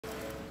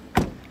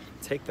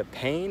take the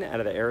pain out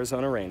of the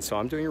Arizona rain. So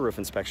I'm doing your roof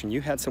inspection.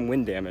 You had some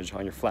wind damage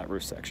on your flat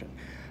roof section.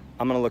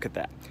 I'm gonna look at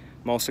that.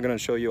 I'm also gonna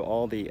show you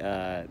all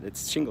the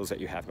shingles that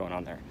you have going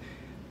on there.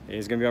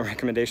 It's gonna be a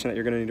recommendation that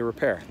you're gonna need to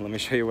repair. Let me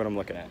show you what I'm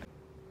looking at.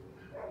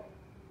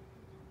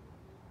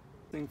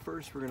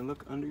 First, we're gonna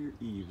look under your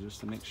eaves just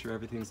to make sure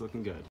everything's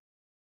looking good.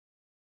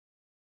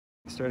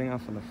 Starting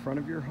off on the front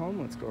of your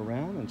home, let's go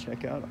around and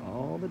check out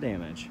all the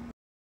damage.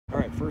 All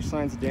right, first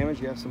signs of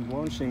damage, you have some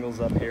blown shingles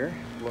up here.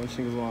 Blown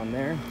shingles along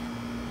there,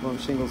 blown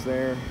shingles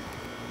there,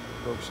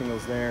 broke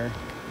shingles there,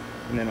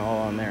 and then all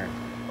on there.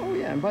 Oh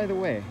yeah, and by the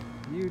way,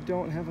 you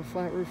don't have a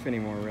flat roof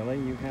anymore, really.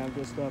 You have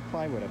just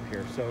plywood up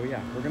here. So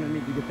yeah, we're gonna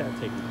need to get that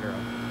taken care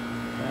of.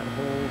 That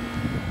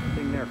whole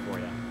thing there for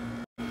you.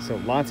 So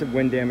lots of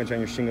wind damage on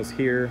your shingles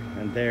here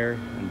and there,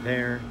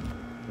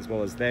 as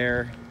well as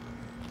there,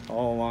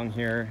 all along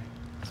here.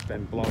 It's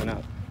been blown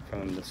up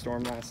from the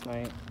storm last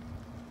night.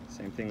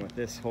 Same thing with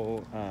this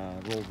whole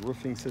rolled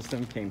roofing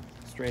system, came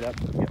straight up,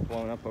 get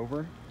blown up over.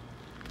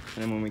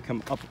 And then when we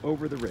come up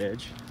over the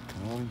ridge,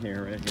 along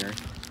here, right here,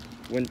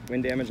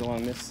 wind damage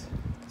along this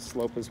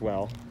slope as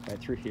well, right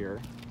through here.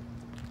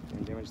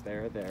 Wind damage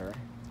there,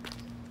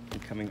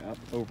 and coming up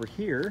over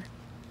here,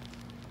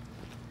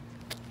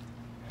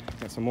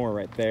 got some more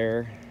right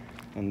there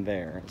and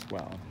there as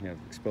well. You have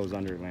exposed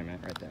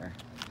underlayment right there.